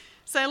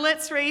So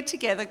let's read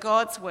together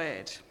God's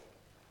word.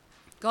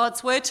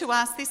 God's word to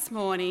us this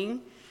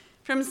morning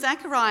from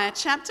Zechariah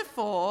chapter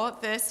 4,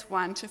 verse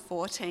 1 to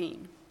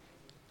 14.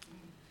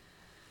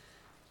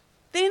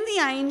 Then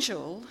the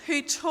angel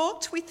who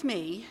talked with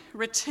me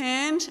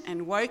returned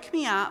and woke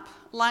me up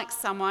like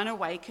someone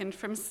awakened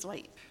from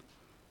sleep.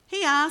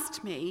 He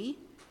asked me,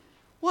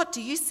 "What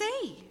do you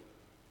see?"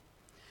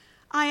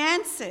 I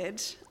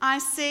answered, "I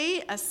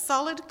see a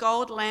solid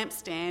gold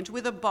lampstand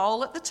with a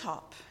bowl at the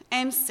top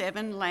and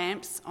 7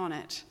 lamps on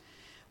it,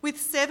 with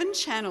 7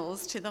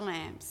 channels to the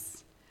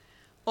lamps.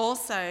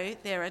 Also,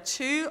 there are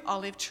 2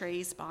 olive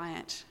trees by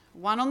it,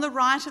 one on the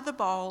right of the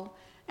bowl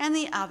and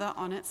the other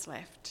on its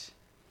left."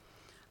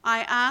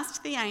 I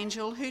asked the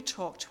angel who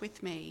talked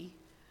with me,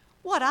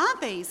 "What are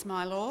these,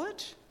 my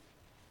Lord?"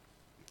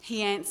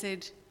 He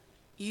answered,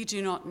 "You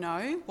do not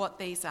know what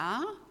these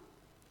are?"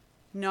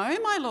 "No,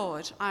 my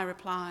Lord," I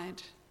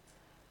replied.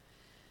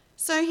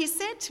 So he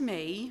said to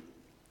me,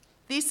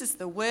 "This is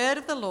the word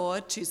of the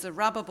Lord to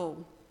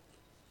Zerubbabel,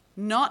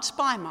 not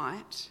by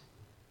might,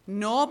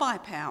 nor by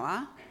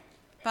power,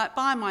 but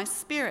by my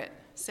Spirit,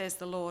 says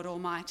the Lord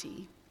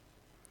Almighty.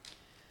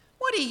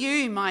 What are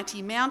you,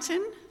 mighty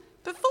mountain?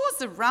 Before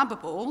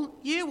Zerubbabel,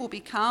 you will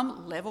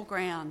become level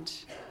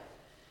ground.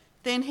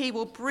 Then he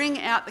will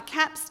bring out the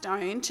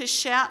capstone to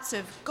shouts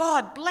of,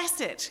 'God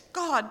bless it,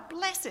 God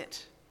bless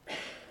it.'"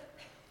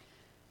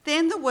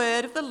 Then the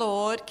word of the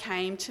Lord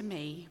came to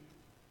me.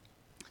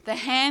 "The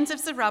hands of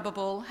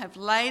Zerubbabel have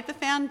laid the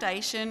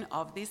foundation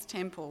of this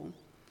temple.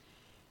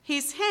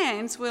 His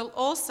hands will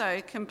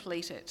also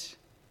complete it.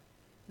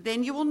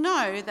 Then you will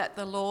know that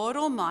the Lord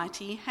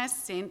Almighty has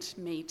sent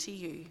me to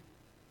you.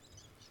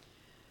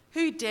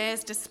 Who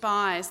dares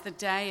despise the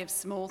day of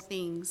small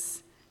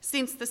things,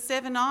 since the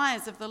 7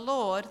 eyes of the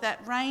Lord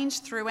that range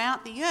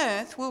throughout the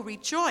earth will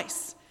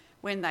rejoice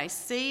when they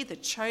see the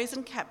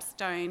chosen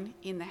capstone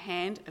in the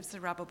hand of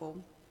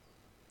Zerubbabel?"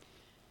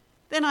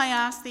 Then I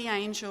asked the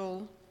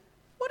angel,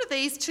 "What are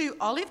these 2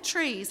 olive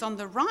trees on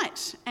the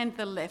right and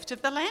the left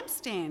of the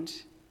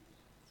lampstand?"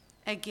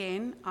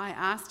 Again I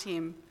asked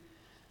him,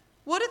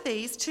 "What are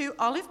these 2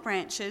 olive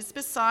branches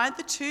beside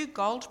the 2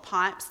 gold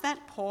pipes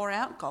that pour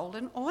out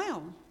golden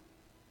oil?"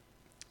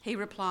 He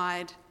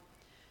replied,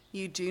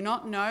 "You do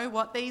not know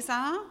what these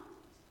are?"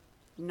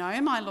 "No,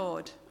 my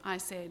Lord," I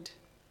said.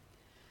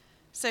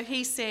 So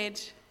he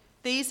said,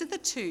 "These are the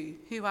 2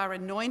 who are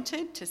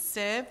anointed to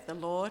serve the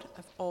Lord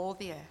of all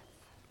the earth."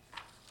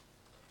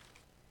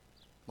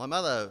 My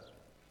mother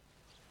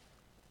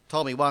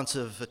told me once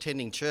of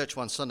attending church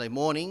one Sunday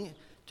morning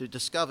to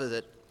discover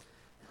that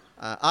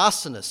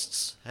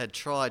arsonists had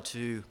tried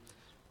to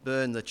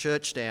burn the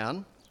church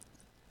down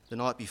the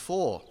night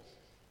before.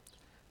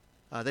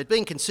 There'd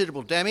been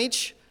considerable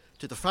damage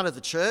to the front of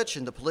the church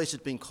and the police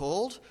had been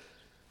called.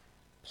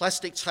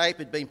 Plastic tape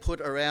had been put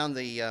around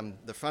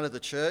the front of the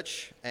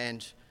church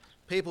and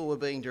people were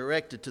being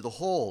directed to the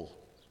hall.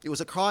 It was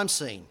a crime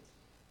scene.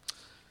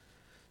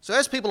 So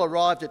as people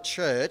arrived at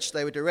church,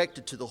 they were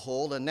directed to the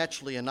hall, and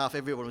naturally enough,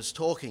 everyone was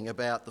talking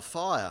about the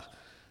fire.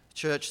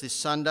 Church this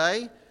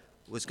Sunday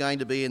was going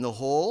to be in the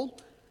hall.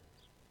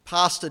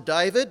 Pastor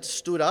David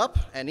stood up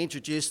and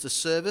introduced the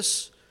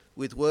service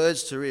with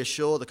words to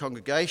reassure the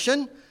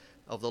congregation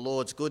of the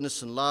Lord's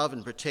goodness and love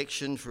and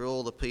protection for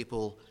all the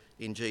people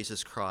in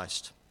Jesus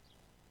Christ.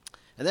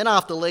 And then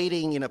after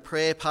leading in a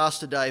prayer,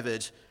 Pastor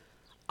David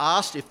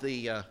asked if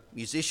the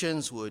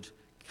musicians would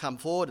come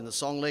forward and the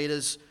song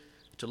leaders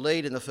to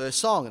lead in the first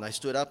song, and they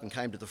stood up and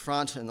came to the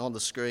front, and on the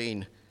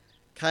screen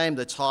came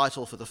the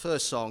title for the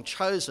first song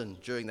chosen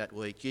during that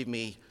week, "Give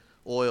me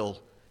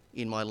oil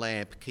in my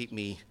lamp, keep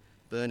me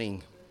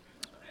burning."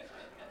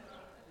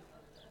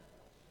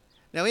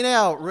 Now in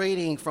our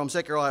reading from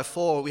Zechariah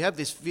 4, we have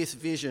this 5th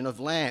vision of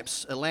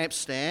lamps, a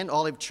lampstand,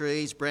 olive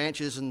trees,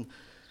 branches and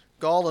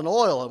golden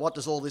oil. And what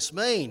does all this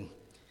mean?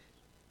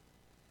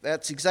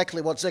 That's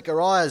exactly what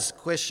Zechariah's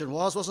question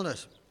was, wasn't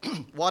it?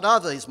 What are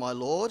these, my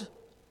Lord?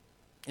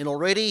 And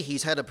already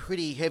he's had a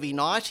pretty heavy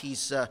night.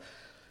 He's the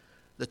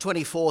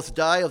 24th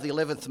day of the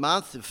 11th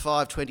month of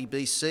 520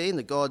 BC,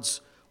 and God's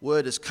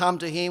word has come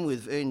to him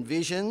in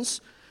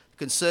visions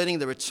concerning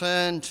the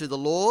return to the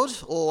Lord,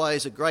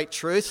 always a great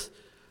truth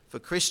for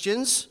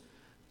Christians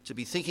to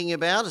be thinking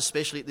about,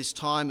 especially at this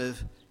time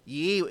of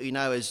year we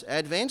know as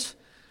Advent,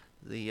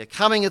 the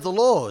coming of the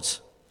Lord,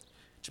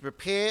 to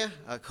prepare,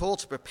 a call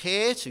to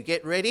prepare, to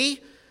get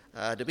ready,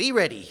 to be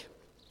ready,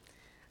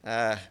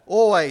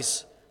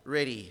 always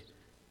ready,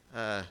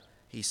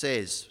 he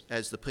says,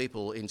 as the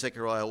people in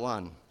Zechariah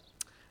 1.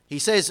 He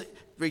says,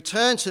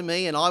 "Return to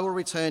me and I will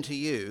return to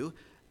you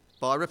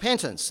by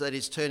repentance," that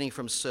is turning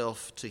from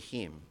self to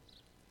him.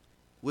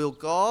 Will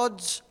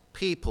God's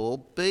people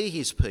be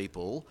his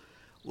people,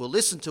 will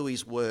listen to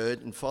his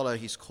word and follow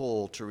his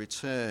call to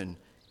return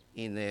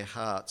in their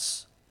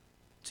hearts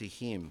to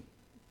him.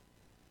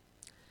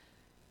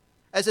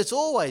 As it's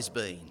always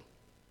been,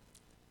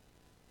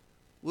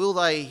 will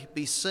they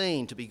be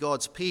seen to be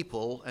God's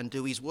people and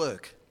do his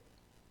work?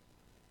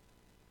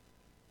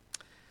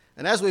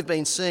 And as we've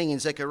been seeing in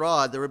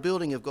Zechariah, the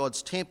rebuilding of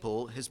God's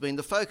temple has been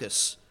the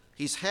focus,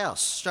 his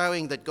house,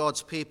 showing that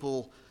God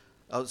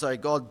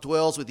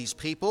dwells with his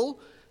people,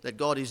 that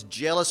God is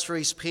jealous for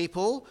his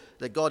people,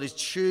 that God is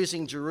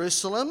choosing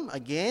Jerusalem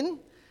again,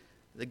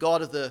 the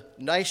God of the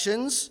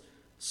nations,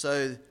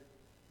 so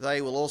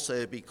they will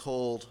also be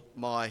called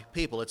my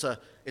people. It's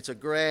a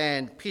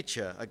grand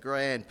picture, a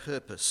grand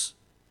purpose,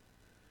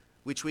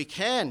 which we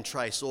can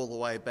trace all the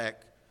way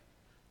back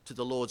to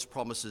the Lord's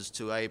promises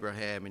to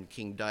Abraham and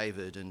King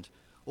David, and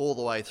all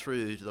the way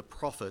through to the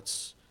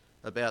prophets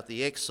about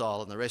the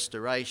exile and the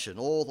restoration,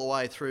 all the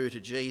way through to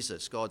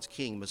Jesus, God's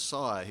King,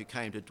 Messiah, who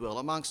came to dwell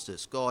amongst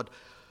us. God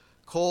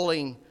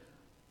calling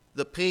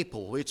the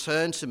people,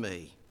 return to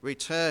me,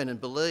 return and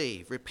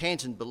believe,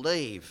 repent and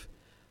believe.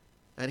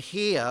 And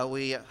here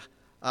we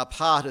are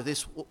part of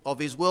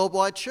his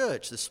worldwide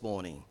church this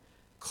morning,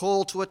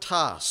 called to a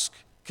task,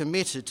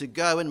 committed to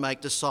go and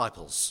make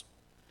disciples.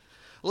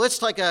 Well, let's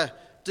take a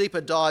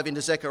deeper dive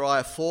into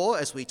Zechariah 4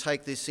 as we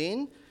take this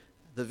in,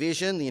 the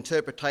vision, the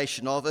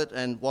interpretation of it,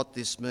 and what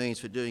this means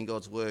for doing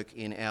God's work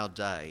in our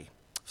day.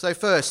 So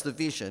first, the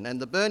vision, and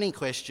the burning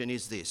question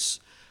is this: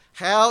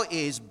 how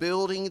is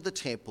building the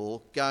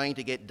temple going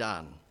to get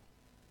done?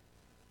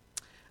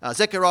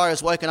 Zechariah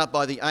is woken up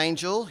by the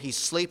angel. He's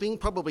sleeping,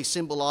 probably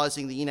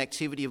symbolising the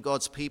inactivity of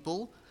God's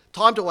people.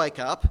 Time to wake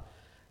up,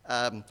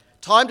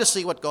 time to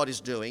see what God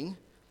is doing.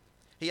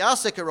 He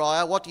asks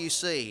Zechariah, what do you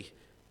see?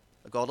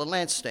 A golden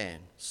lampstand.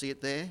 See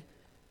it there?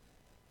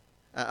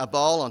 A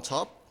bowl on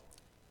top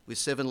with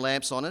 7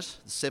 lamps on it,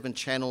 7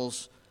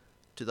 channels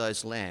to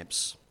those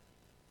lamps.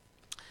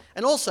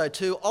 And also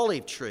 2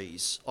 olive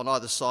trees on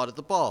either side of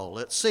the bowl.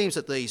 It seems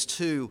that these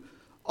 2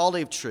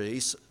 olive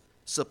trees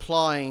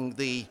supplying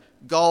the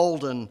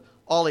golden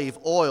olive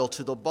oil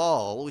to the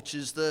bowl, which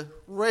is the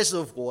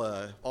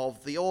reservoir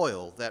of the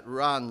oil that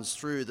runs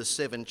through the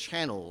 7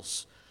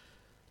 channels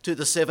to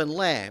the 7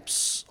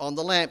 lamps on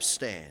the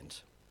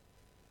lampstand.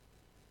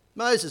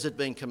 Moses had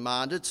been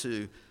commanded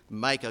to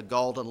make a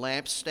golden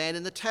lampstand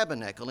in the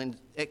tabernacle in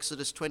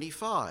Exodus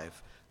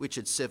 25, which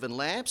had 7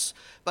 lamps,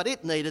 but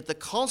it needed the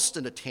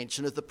constant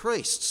attention of the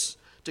priests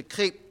to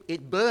keep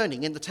it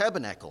burning in the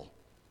tabernacle,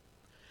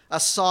 a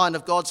sign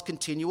of God's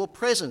continual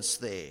presence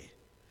there.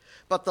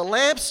 But the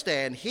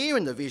lampstand here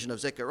in the vision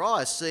of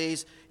Zechariah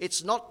sees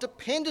it's not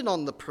dependent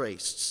on the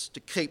priests to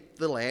keep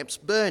the lamps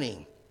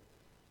burning.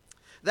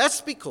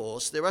 That's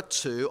because there are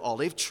 2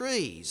 olive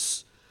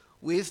trees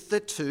with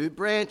the 2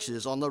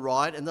 branches on the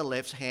right and the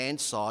left-hand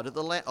side of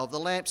the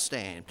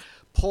lampstand,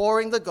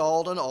 pouring the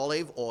golden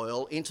olive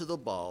oil into the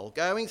bowl,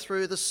 going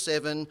through the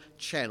 7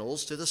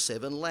 channels to the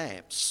 7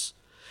 lamps.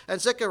 And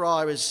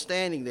Zechariah is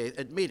standing there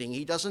admitting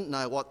he doesn't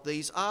know what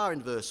these are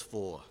in verse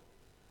 4.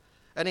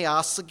 And he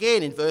asks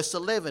again in verse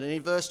 11 and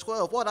in verse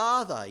 12, what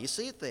are they? You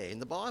see it there in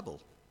the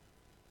Bible.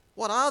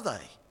 What are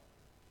they?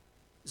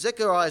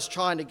 Zechariah is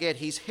trying to get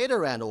his head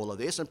around all of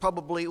this, and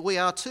probably we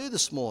are too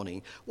this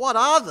morning. What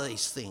are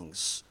these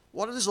things?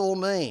 What does this all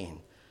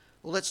mean?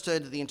 Well, let's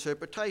turn to the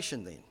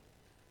interpretation then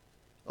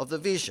of the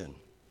vision.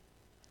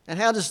 And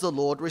how does the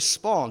Lord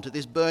respond to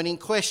this burning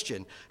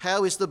question?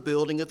 How is the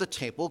building of the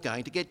temple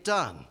going to get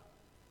done?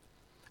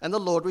 And the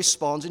Lord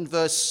responds in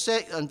verse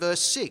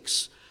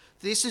 6.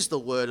 This is the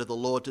word of the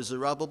Lord to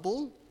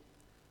Zerubbabel.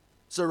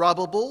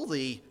 Zerubbabel,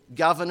 the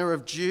governor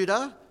of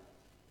Judah,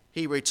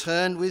 he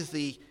returned with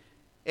the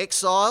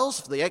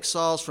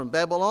exiles from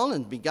Babylon,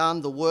 and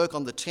begun the work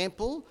on the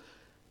temple,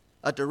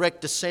 a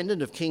direct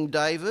descendant of King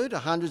David.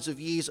 Hundreds of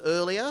years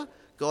earlier,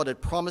 God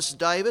had promised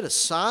David a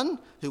son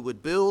who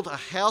would build a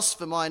house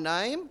for my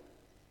name.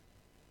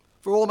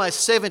 For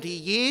almost 70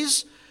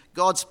 years,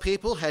 God's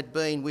people had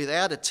been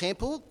without a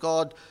temple.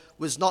 God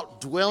was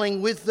not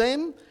dwelling with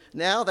them.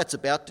 Now that's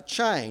about to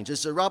change,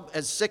 as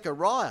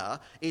Zechariah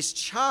is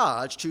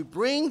charged to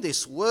bring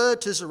this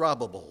word to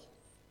Zerubbabel.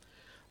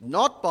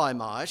 Not by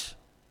might,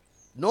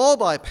 nor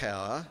by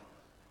power,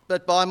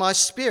 but by my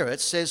Spirit,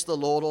 says the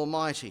Lord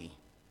Almighty.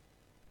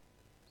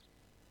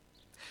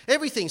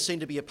 Everything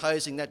seemed to be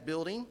opposing that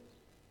building.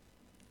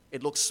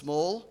 It looked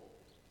small,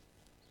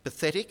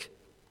 pathetic,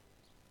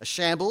 a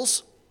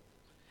shambles,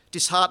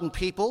 disheartened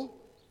people.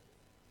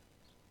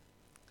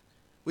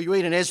 We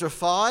read in Ezra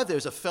 5,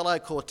 there's a fellow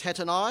called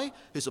Tattenai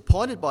who's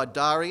appointed by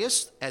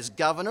Darius as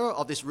governor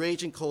of this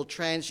region called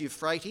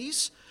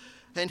Trans-Euphrates,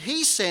 and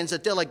he sends a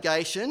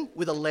delegation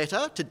with a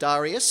letter to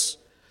Darius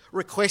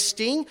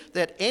requesting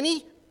that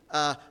any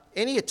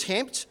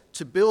attempt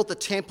to build the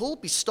temple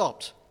be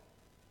stopped.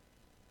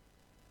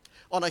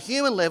 On a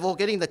human level,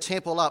 getting the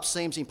temple up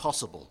seems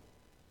impossible.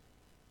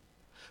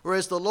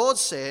 Whereas the Lord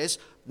says,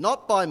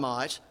 not by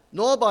might,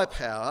 nor by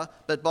power,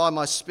 but by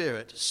my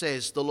Spirit,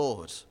 says the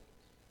Lord.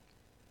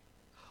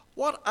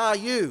 What are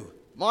you,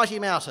 mighty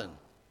mountain?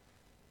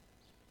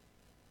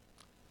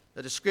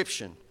 A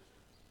description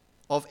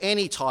of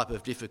any type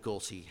of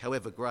difficulty,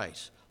 however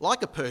great,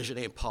 like a Persian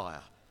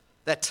empire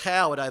that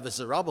towered over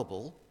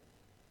Zerubbabel,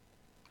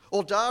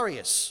 or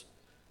Darius,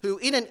 who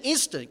in an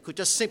instant could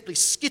just simply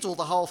skittle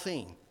the whole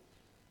thing.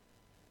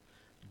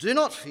 Do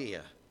not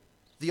fear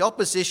the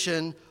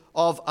opposition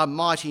of a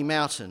mighty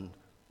mountain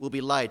will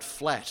be laid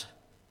flat.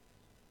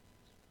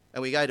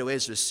 And we go to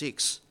Ezra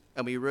 6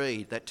 and we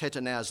read that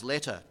Tattenai's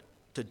letter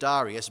to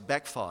Darius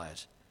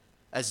backfired,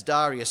 as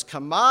Darius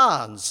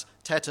commands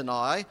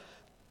Tattenai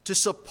to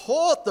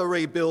support the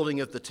rebuilding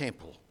of the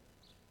temple.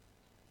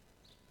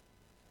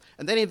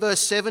 And then in verse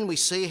 7 we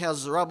see how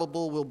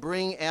Zerubbabel will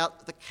bring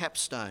out the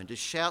capstone to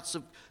shouts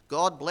of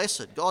God bless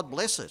it, God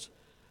bless it.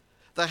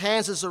 The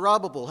hands of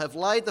Zerubbabel have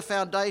laid the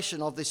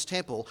foundation of this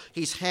temple.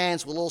 His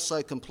hands will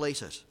also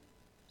complete it.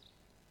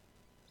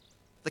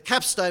 The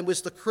capstone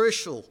was the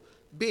crucial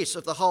bit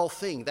of the whole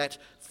thing, that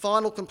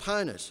final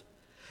component.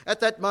 At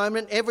that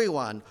moment,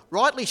 everyone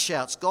rightly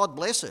shouts, God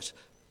bless it.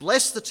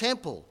 Bless the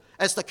temple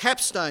as the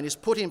capstone is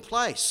put in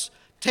place.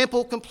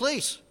 Temple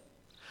complete.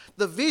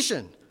 The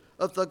vision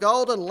of the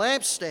golden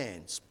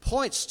lampstands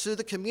points to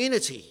the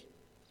community,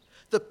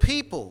 the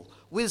people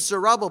with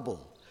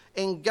Zerubbabel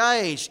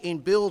engaged in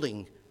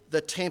building the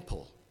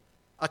temple,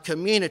 a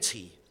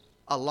community,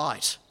 a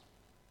light,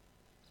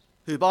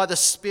 who by the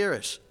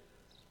Spirit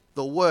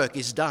the work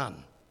is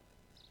done.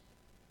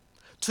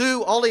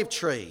 2 olive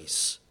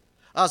trees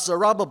are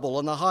Zerubbabel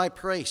and the high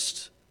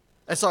priest.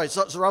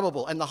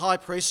 Zerubbabel and the high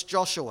priest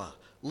Joshua,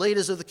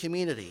 leaders of the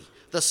community,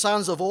 the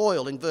sons of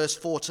oil in verse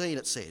 14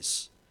 it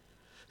says,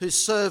 who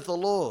serve the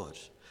Lord,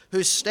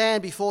 who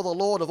stand before the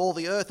Lord of all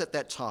the earth at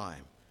that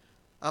time.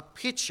 A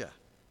picture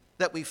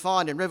that we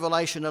find in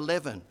Revelation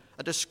 11,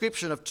 a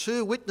description of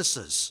 2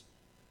 witnesses.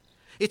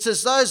 It's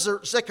as though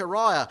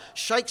Zechariah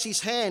shakes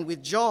his hand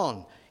with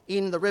John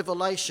in the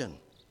Revelation.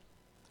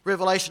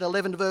 Revelation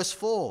 11 verse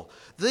 4.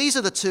 These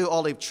are the 2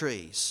 olive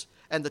trees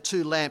and the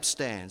 2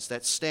 lampstands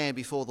that stand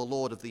before the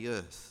Lord of the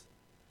earth.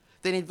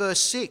 Then in verse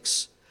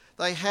 6,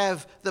 they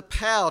have the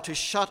power to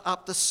shut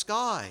up the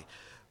sky,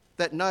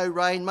 that no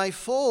rain may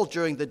fall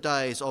during the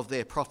days of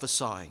their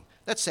prophesying.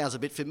 That sounds a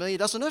bit familiar,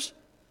 doesn't it?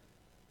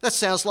 That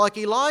sounds like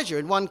Elijah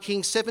in 1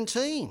 Kings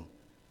 17,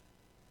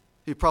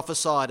 who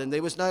prophesied and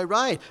there was no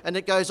rain. And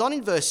it goes on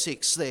in verse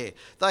 6 there.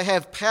 They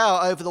have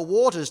power over the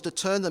waters to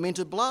turn them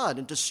into blood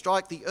and to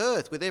strike the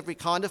earth with every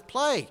kind of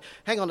plague.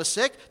 Hang on a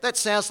sec, that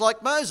sounds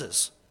like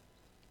Moses,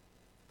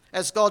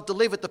 as God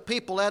delivered the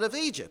people out of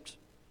Egypt.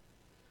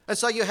 And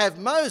so you have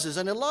Moses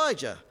and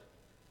Elijah,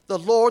 the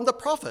law and the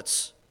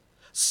prophets,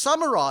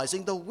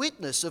 summarising the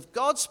witness of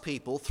God's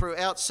people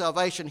throughout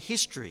salvation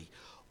history,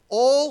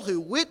 all who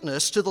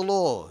witness to the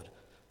Lord,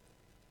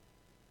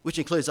 which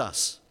includes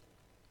us,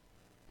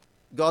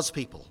 God's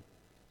people,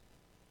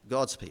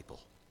 God's people.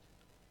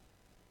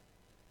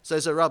 So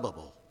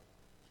Zerubbabel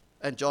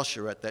and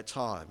Joshua at that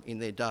time, in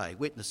their day,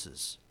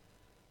 witnesses,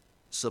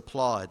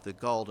 supplied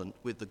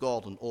with the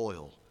golden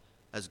oil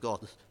as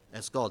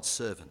God's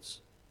servants.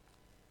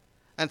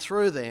 And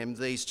through them,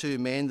 these 2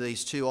 men,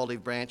 these 2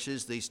 olive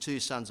branches, these 2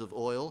 sons of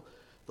oil,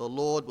 the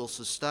Lord will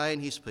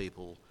sustain his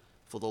people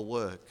for the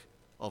work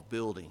of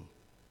building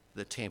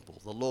the temple.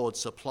 The Lord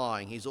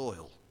supplying his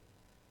oil,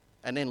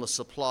 an endless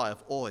supply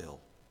of oil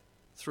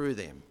through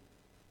them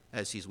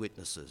as his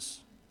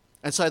witnesses.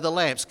 And so the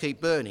lamps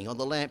keep burning on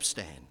the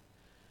lampstand,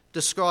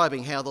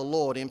 describing how the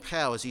Lord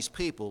empowers his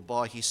people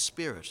by his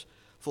Spirit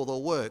for the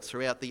work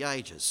throughout the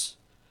ages.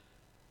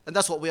 And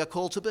that's what we are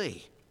called to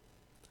be.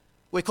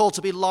 We're called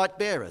to be light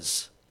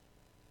bearers.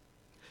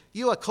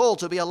 You are called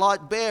to be a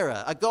light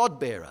bearer, a God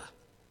bearer.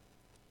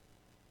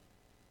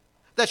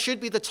 That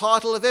should be the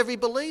title of every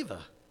believer.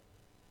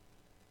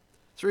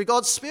 Through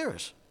God's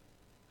Spirit,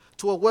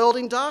 to a world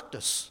in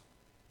darkness,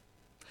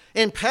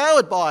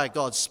 empowered by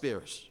God's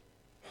Spirit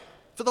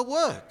for the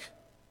work,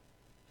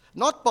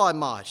 not by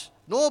might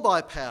nor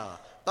by power,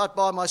 but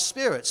by my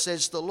Spirit,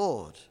 says the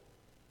Lord.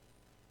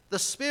 The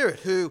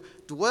Spirit who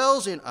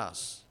dwells in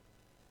us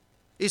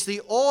is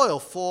the oil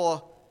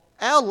for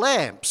our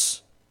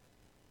lamps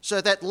so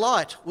that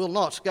light will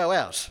not go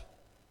out.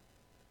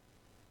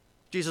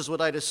 Jesus would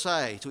later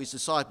say to his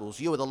disciples,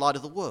 you are the light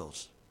of the world.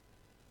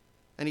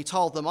 And he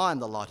told them, I am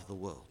the light of the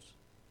world.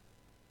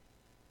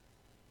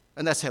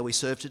 And that's how we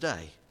serve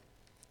today,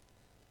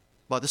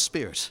 by the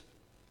Spirit,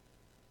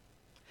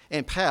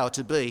 empowered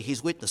to be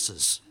his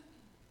witnesses.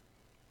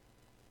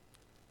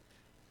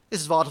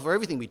 This is vital for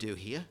everything we do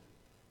here.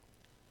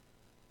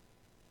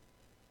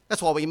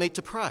 That's why we meet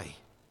to pray.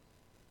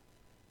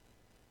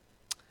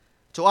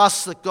 To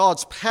ask that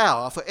God's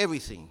power for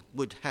everything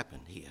would happen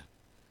here,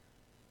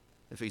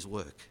 of his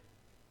work.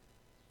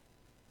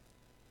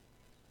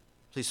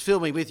 Please fill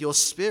me with your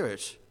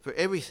Spirit for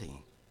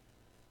everything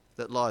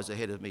that lies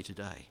ahead of me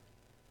today.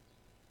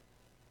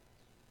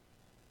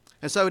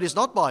 And so it is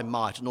not by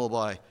might nor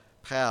by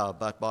power,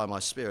 but by my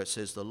Spirit,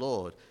 says the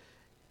Lord.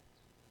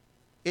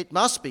 It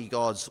must be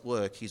God's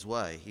work, his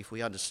way, if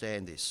we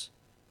understand this.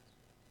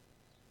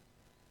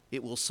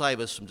 It will save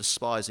us from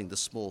despising the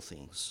small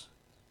things,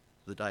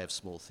 the day of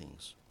small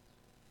things.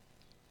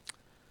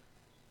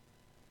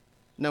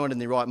 No one in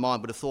their right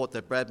mind would have thought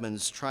that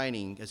Bradman's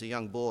training as a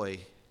young boy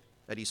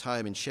at his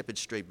home in Shepherd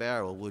Street,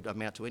 Bowral, would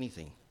amount to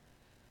anything.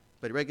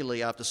 But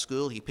regularly after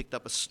school, he picked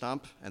up a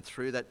stump and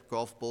threw that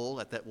golf ball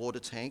at that water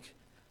tank,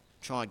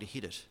 trying to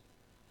hit it.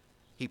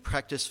 he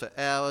practiced for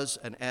hours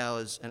and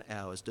hours and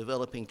hours,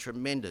 developing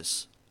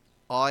tremendous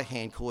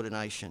eye-hand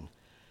coordination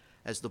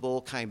as the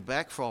ball came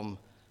back from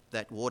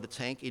that water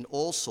tank in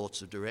all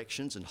sorts of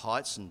directions and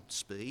heights and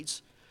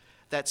speeds.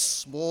 That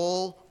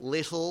small,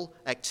 little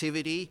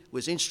activity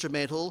was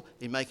instrumental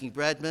in making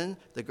Bradman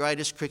the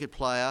greatest cricket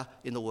player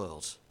in the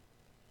world.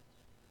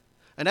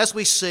 And as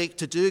we seek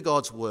to do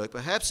God's work,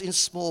 perhaps in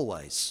small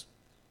ways,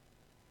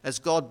 as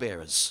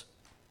God-bearers,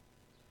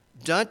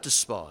 don't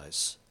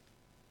despise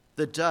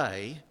the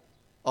day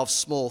of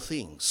small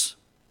things.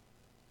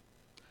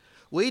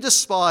 We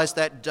despise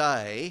that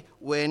day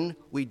when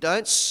we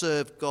don't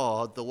serve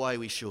God the way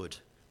we should.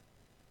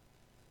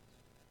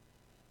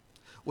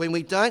 When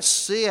we don't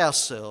see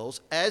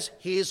ourselves as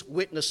his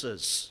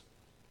witnesses,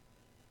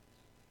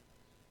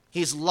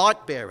 his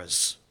light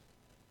bearers,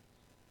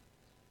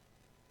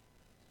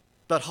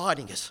 but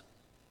hiding it.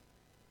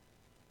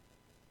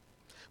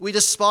 We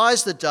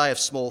despise the day of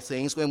small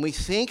things when we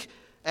think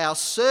our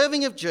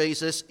serving of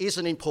Jesus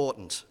isn't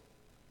important.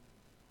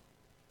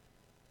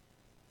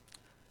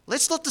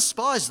 Let's not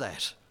despise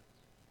that.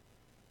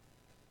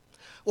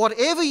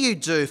 Whatever you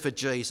do for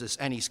Jesus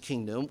and his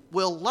kingdom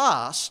will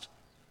last,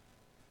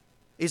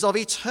 is of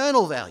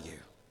eternal value.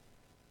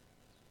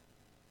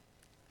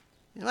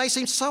 It may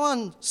seem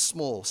so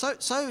small,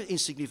 so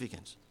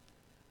insignificant.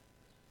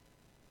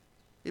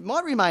 It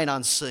might remain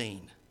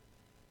unseen,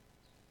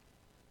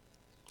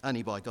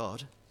 only by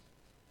God.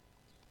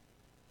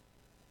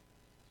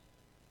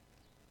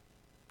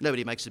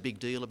 Nobody makes a big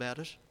deal about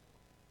it.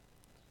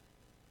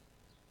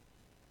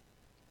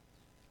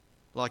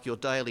 Like your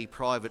daily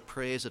private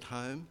prayers at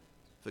home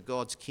for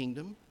God's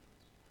kingdom.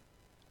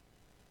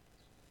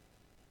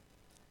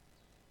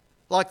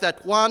 Like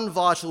that one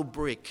vital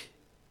brick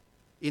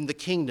in the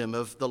kingdom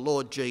of the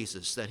Lord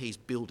Jesus that he's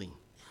building.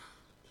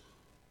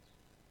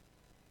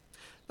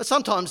 But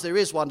sometimes there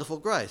is wonderful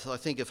growth. I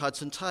think of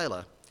Hudson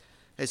Taylor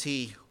as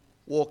he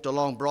walked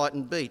along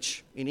Brighton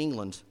Beach in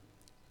England,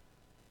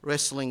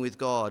 wrestling with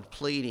God,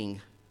 pleading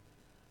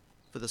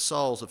for the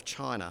souls of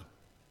China.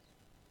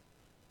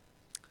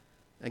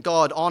 And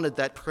God honoured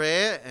that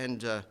prayer,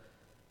 and a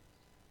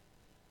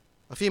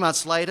few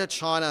months later,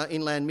 China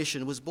Inland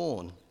Mission was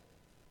born.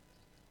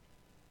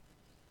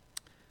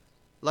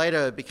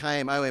 Later it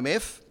became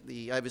OMF,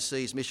 the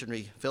Overseas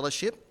Missionary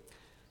Fellowship.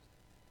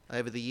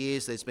 Over the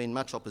years there's been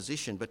much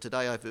opposition, but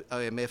today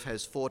OMF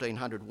has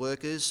 1,400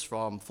 workers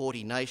from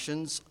 40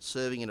 nations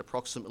serving in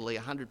approximately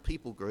 100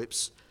 people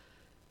groups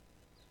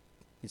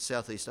in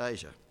Southeast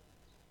Asia.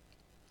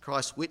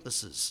 Christ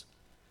witnesses,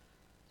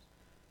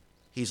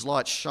 his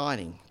light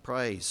shining,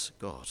 praise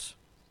God.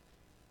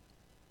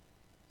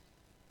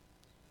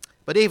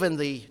 But even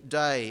the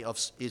day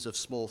is of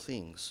small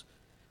things.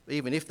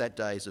 Even if that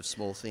day is of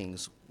small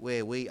things,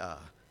 where we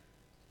are,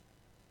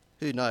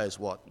 who knows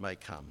what may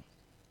come?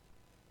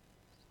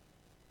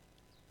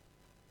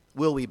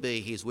 Will we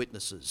be his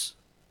witnesses,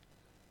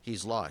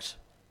 his light,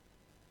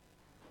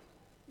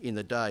 in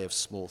the day of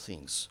small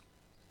things?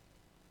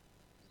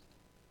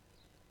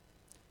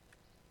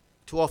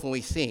 Too often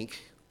we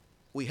think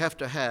we have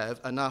to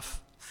have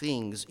enough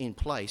things in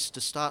place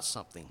to start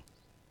something.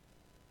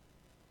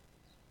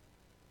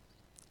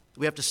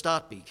 We have to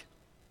start big.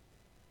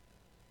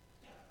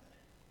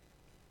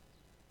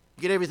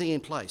 Get everything in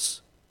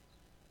place.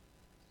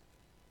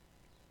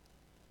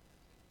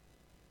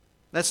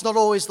 That's not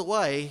always the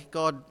way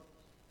God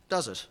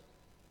does it.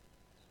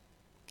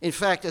 In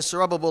fact, as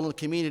Zerubbabel and the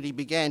community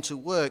began to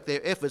work,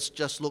 their efforts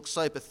just looked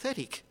so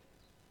pathetic.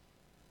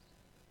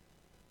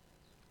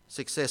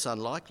 Success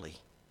unlikely.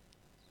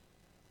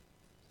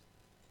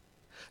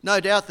 No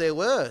doubt there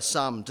were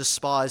some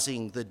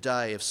despising the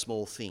day of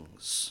small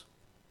things.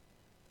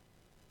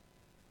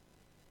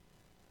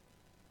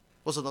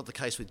 Was it not the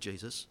case with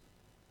Jesus?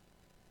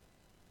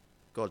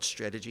 God's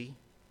strategy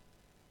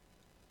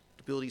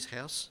to build his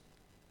house?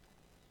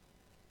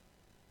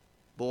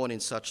 Born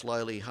in such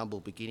lowly, humble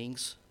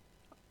beginnings,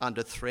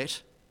 under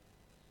threat,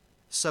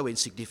 so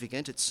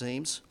insignificant it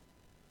seems.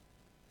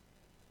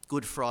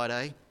 Good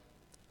Friday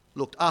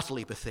looked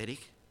utterly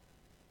pathetic,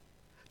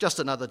 just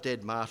another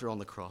dead martyr on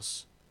the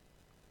cross.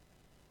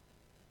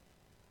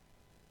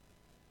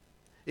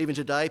 Even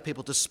today,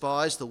 people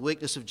despise the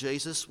weakness of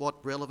Jesus. What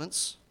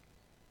relevance?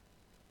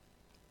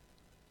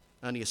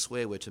 Only a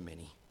swear word to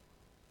many.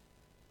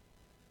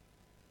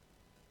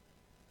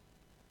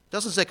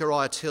 Doesn't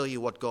Zechariah tell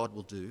you what God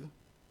will do?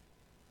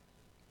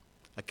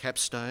 A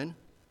capstone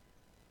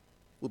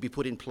will be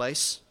put in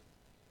place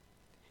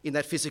in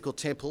that physical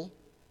temple.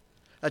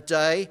 A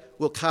day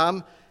will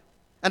come,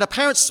 an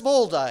apparent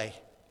small day,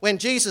 when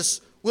Jesus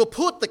will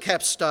put the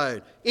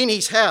capstone in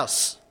his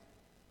house.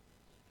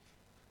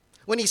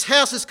 When his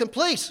house is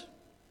complete.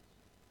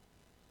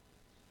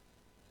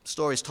 The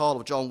story is told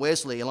of John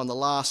Wesley, and one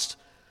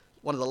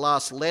of the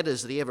last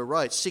letters that he ever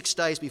wrote, 6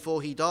 days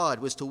before he died,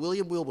 was to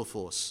William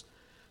Wilberforce,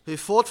 who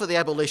fought for the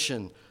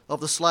abolition of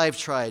the slave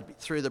trade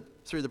through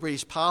the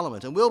British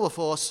Parliament. And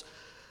Wilberforce,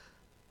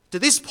 to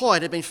this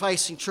point, had been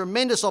facing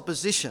tremendous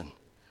opposition.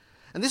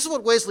 And this is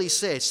what Wesley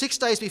said 6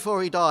 days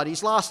before he died,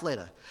 his last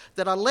letter,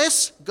 that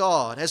unless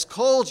God has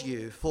called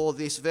you for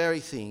this very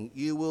thing,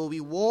 you will be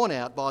worn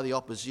out by the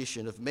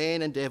opposition of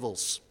men and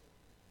devils.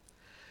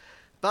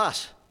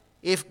 But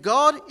if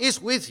God is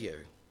with you,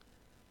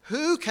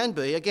 who can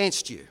be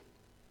against you?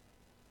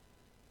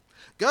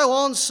 Go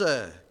on,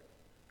 sir.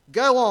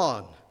 Go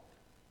on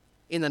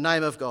in the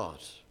name of God.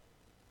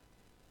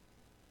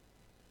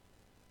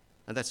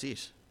 And that's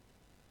it.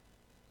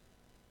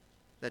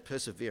 That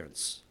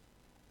perseverance.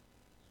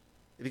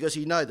 Because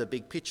you know the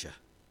big picture.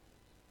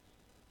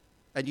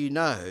 And you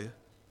know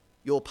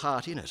your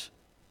part in it.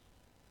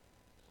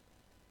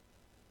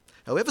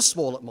 However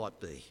small it might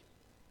be,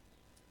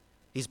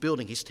 he's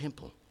building his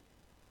temple.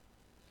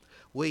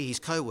 We, his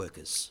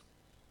co-workers,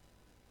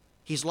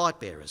 his light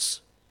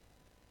bearers.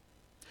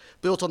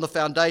 Built on the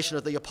foundation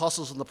of the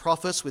apostles and the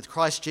prophets, with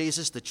Christ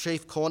Jesus, the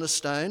chief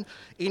cornerstone.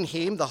 In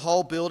him, the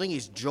whole building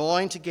is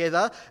joined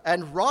together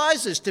and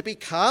rises to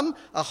become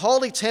a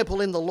holy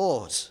temple in the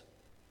Lord.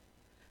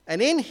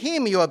 And in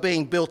him you are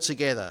being built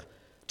together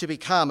to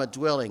become a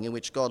dwelling in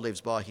which God lives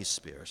by his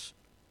Spirit.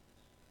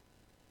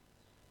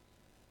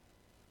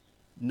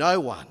 No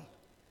one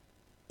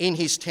in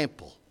his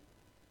temple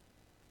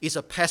is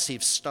a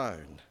passive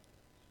stone.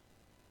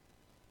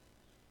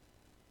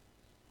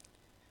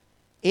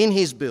 In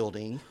his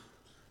building,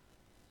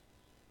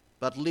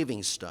 but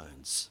living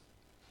stones.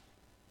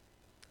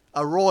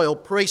 A royal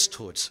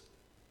priesthood,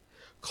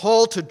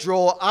 called to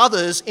draw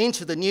others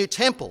into the new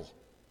temple,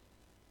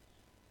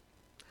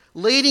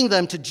 leading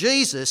them to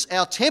Jesus,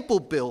 our temple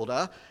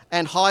builder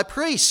and high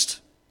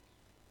priest,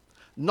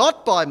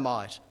 not by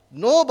might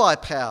nor by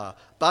power,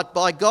 but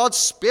by God's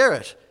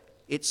Spirit.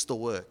 It's the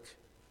work.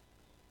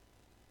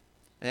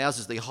 And ours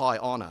is the high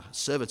honour,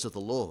 servants of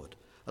the Lord.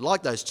 And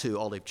like those 2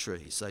 olive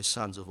trees, those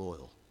sons of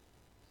oil.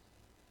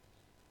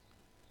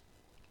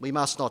 We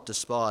must not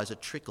despise a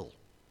trickle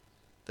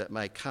that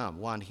may come,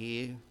 one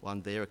here,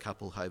 one there, a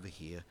couple over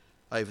here,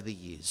 over the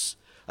years.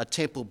 A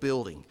temple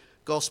building,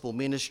 gospel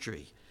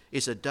ministry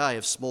is a day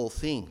of small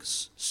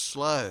things,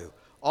 slow,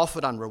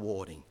 often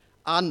unrewarding,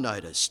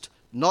 unnoticed,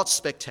 not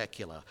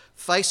spectacular,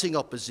 facing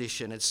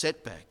opposition and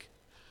setback.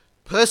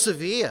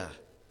 Persevere.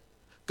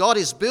 God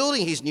is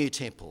building his new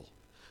temple.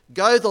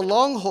 Go the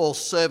long haul,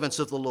 servants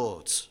of the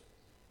Lord.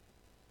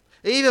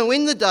 Even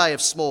in the day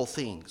of small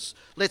things,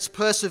 let's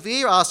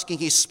persevere, asking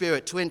his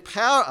Spirit to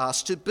empower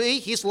us to be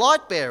his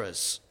light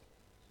bearers.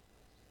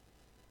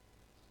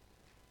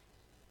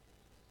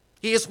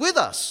 He is with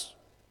us.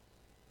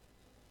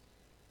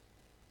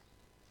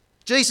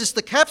 Jesus,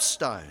 the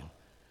capstone,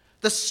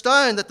 the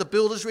stone that the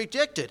builders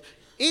rejected.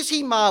 Is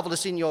he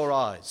marvellous in your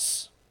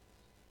eyes?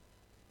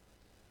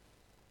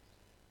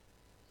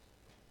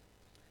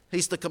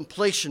 He's the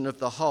completion of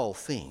the whole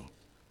thing.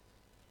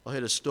 I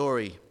heard a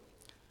story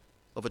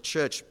of a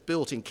church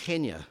built in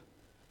Kenya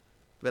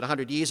about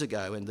 100 years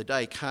ago, and the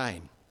day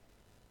came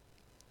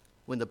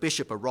when the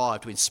bishop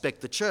arrived to inspect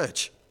the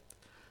church.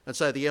 And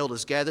so the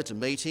elders gathered to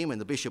meet him,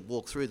 and the bishop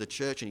walked through the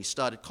church and he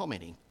started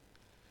commenting.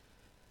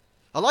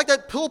 I like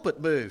that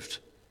pulpit moved.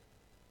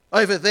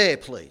 Over there,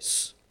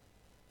 please.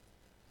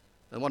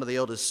 And one of the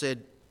elders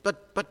said,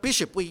 But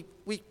Bishop, we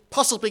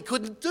possibly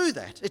couldn't do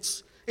that.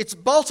 It's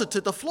bolted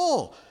to the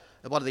floor.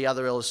 And one of the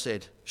other elders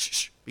said,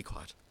 Shh, be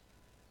quiet.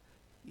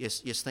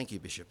 Yes, thank you,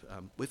 Bishop.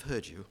 We've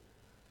heard you.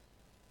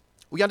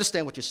 We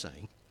understand what you're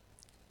saying.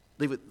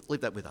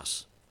 Leave that with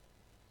us.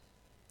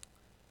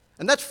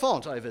 And that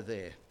font over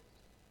there,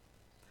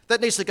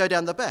 that needs to go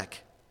down the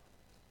back.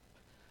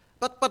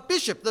 But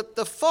Bishop,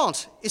 the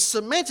font is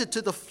cemented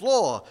to the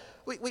floor.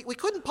 We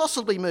couldn't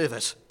possibly move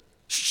it.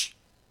 Shh,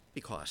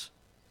 be quiet.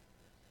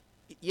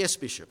 Yes,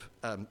 Bishop.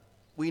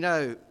 We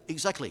know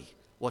exactly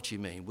what you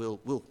mean.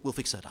 We'll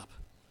fix that up.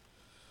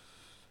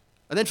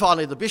 And then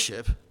finally the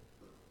bishop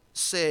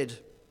said,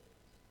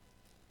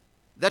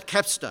 that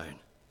capstone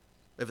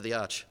over the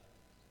arch,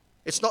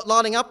 it's not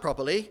lining up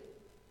properly.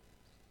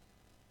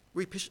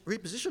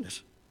 Reposition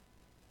it.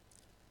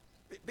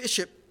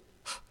 Bishop,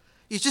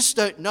 you just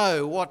don't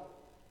know what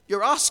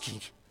you're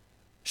asking.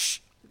 Shh,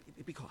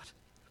 be quiet.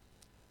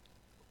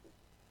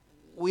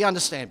 We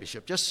understand,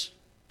 Bishop. Just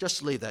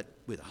leave that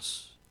with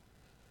us.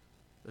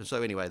 And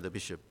so anyway, the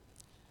bishop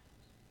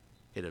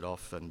headed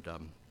off, and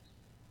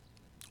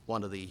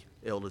one of the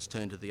elders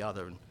turned to the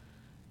other and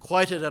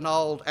quoted an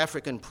old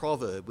African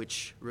proverb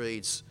which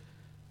reads,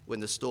 when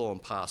the storm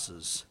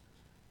passes,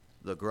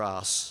 the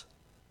grass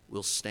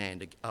will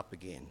stand up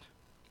again.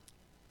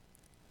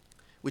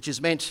 Which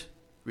is meant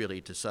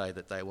really to say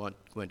that they weren't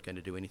going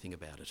to do anything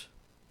about it.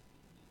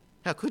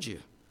 How could you?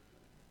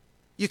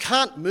 You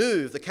can't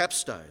move the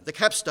capstone. The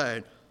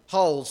capstone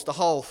holds the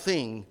whole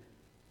thing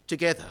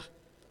together.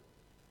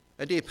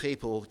 And dear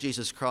people,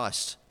 Jesus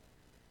Christ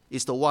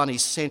is the one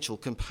essential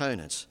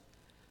component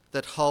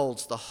that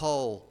holds the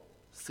whole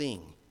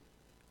thing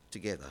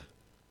together,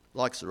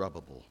 like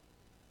Zerubbabel,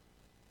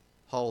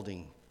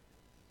 holding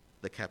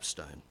the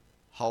capstone,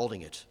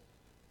 holding it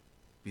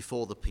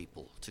before the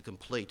people to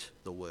complete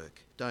the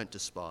work. Don't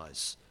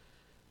despise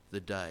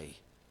the day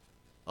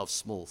of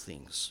small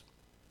things.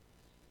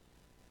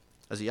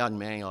 As a young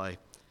man, I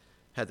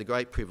had the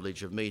great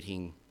privilege of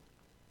meeting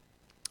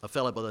a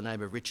fellow by the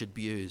name of Richard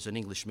Bewes, an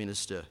English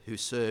minister who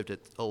served at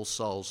All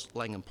Souls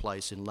Langham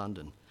Place in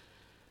London.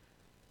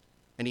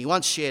 And he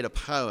once shared a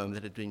poem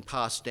that had been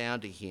passed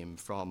down to him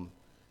from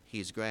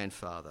his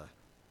grandfather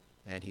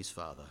and his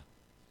father.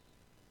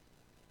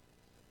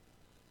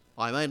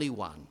 I'm only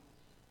one,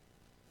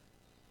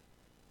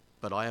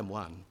 but I am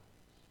one.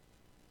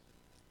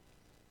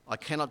 I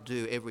cannot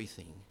do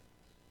everything,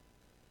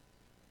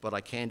 but I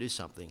can do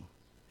something.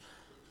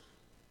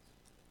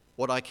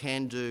 What I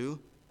can do,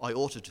 I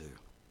ought to do.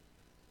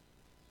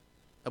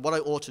 And what I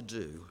ought to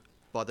do,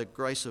 by the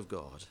grace of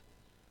God,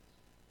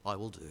 I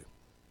will do.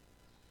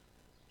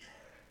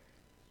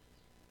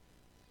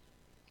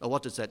 Now,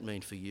 what does that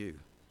mean for you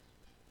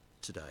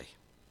today?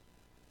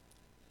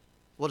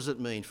 What does it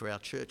mean for our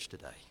church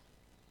today?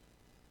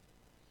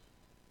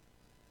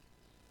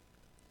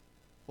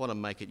 I want to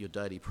make it your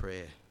daily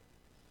prayer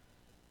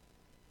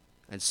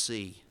and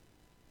see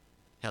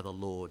how the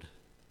Lord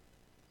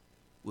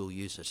will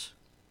use it.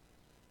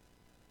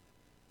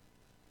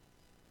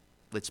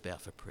 Let's bow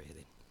for prayer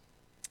then.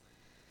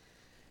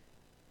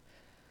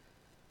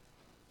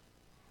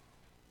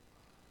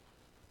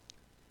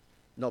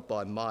 Not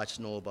by might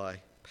nor by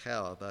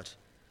power, but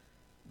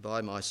by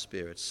my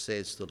Spirit,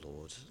 says the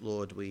Lord.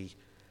 Lord, we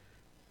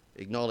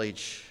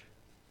acknowledge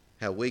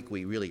how weak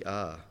we really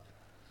are,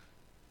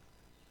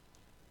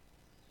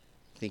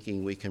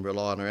 thinking we can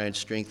rely on our own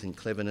strength and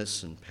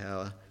cleverness and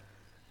power.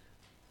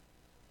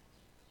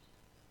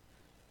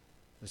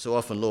 And so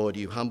often, Lord,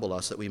 you humble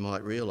us that we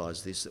might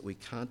realise this, that we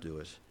can't do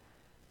it.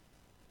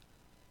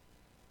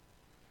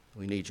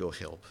 We need your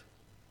help.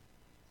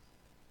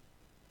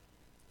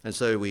 And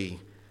so we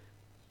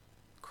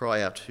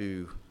cry out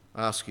to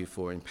ask you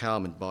for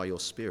empowerment by your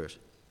Spirit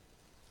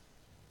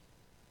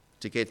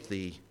to get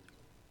the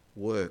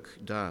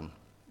work done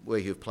where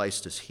you've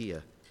placed us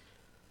here.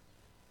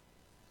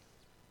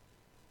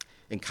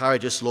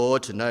 Encourage us,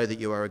 Lord, to know that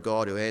you are a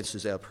God who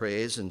answers our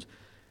prayers, and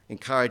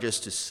encourage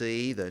us to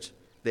see that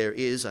there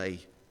is a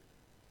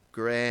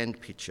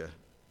grand picture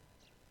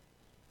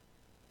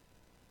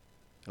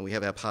and we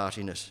have our part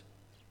in it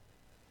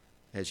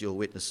as your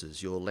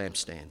witnesses, your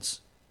lampstands,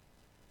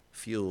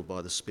 fueled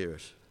by the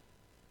Spirit.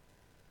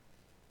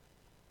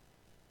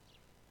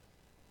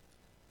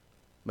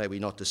 May we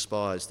not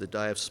despise the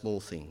day of small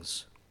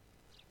things.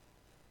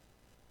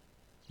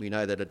 We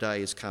know that a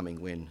day is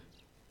coming when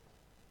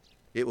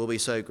it will be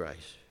so great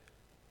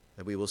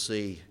that we will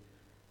see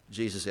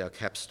Jesus, our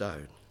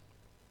capstone,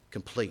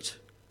 complete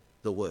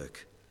the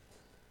work.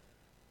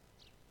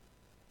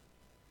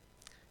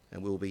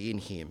 And we'll be in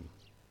him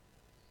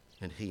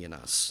and he in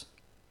us.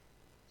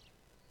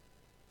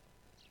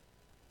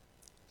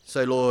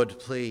 So, Lord,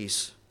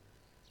 please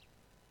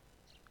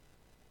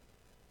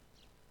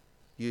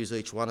use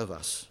each one of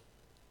us,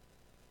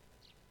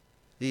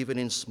 even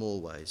in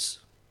small ways.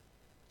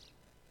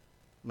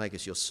 Make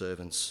us your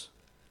servants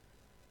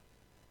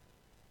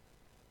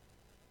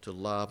to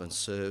love and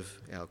serve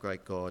our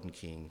great God and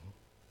King,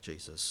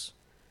 Jesus.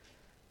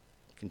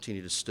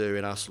 Continue to stir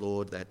in us,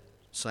 Lord, that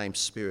same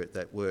Spirit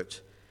that worked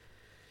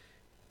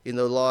in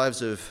the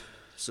lives of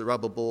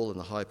Zerubbabel and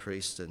the high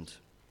priest, and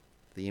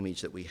the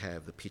image that we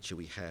have, the picture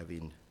we have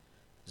in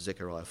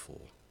Zechariah 4.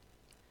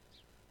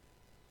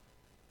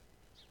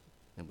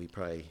 And we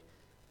pray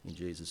in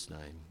Jesus'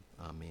 name,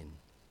 amen.